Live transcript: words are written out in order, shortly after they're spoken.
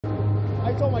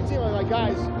I told my team, I'm like,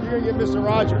 guys, you're going to get Mr.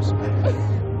 Rogers.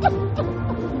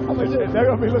 I'm like, shit, they're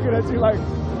going to be looking at you like,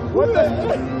 what the?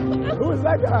 Who is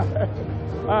that guy?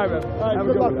 All right, man. All right,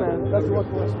 good luck, man. That's what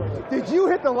the Did you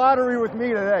hit the lottery with me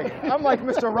today? I'm like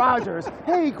Mr. Rogers.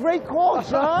 Hey, great call,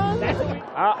 John.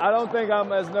 I don't think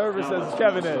I'm as nervous as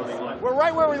Kevin is. We're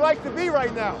right where we like to be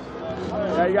right now.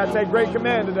 Yeah, you got to take great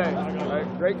command today.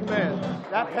 Right? Great command.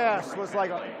 That pass was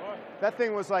like that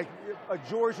thing was like a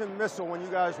Georgian missile when you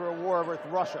guys were at war with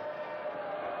Russia.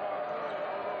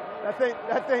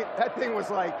 That thing was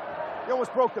like, you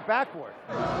almost broke the backboard.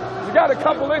 You got a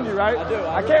couple in you, right? I do.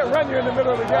 I can't run you in the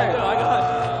middle of the game. I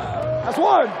got That's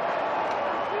one.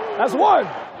 That's one.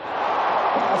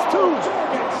 That's two.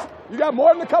 You got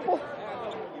more than a couple?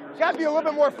 You got to be a little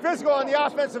bit more physical on the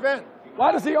offensive end.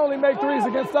 Why does he only make threes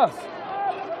against us?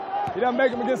 He doesn't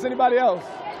make them against anybody else.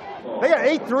 They got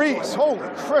 8 threes. Holy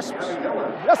Christmas.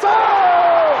 Yes, sir!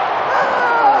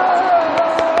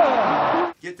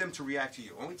 Get them to react to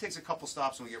you. It only takes a couple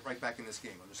stops and we get right back in this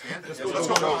game. Understand? Let's go.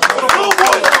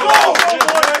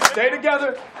 Stay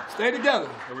together. Stay together.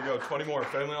 Here we go. 20 more.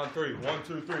 Family on 3. 1,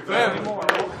 2, 3. Family.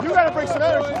 You got to bring some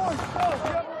energy.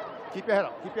 Keep your head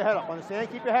up. Keep your head up.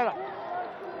 Understand? Keep your head up.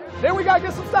 Then we got to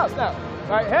get some stops now. All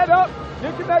right, head up.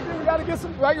 Get connected. We got to get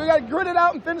some, right? We got to grit it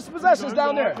out and finish the possessions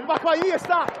down there.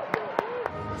 Stop.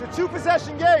 It's a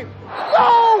 2-possession game.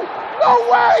 No! No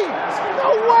way! No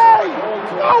way!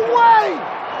 No way!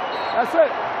 That's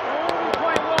it.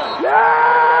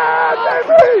 Yeah,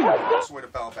 baby! That's the way to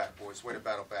battle back, boys. Way to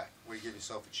battle back. Way to give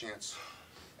yourself a chance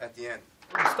at the end.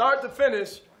 From start to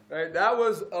finish, right, that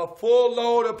was a full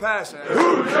load of passion. Go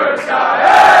to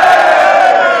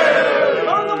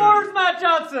the Warriors, Matt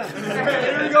Johnson.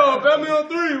 Here we go. Family on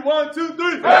 3. 1, 2,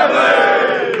 3.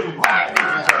 Family!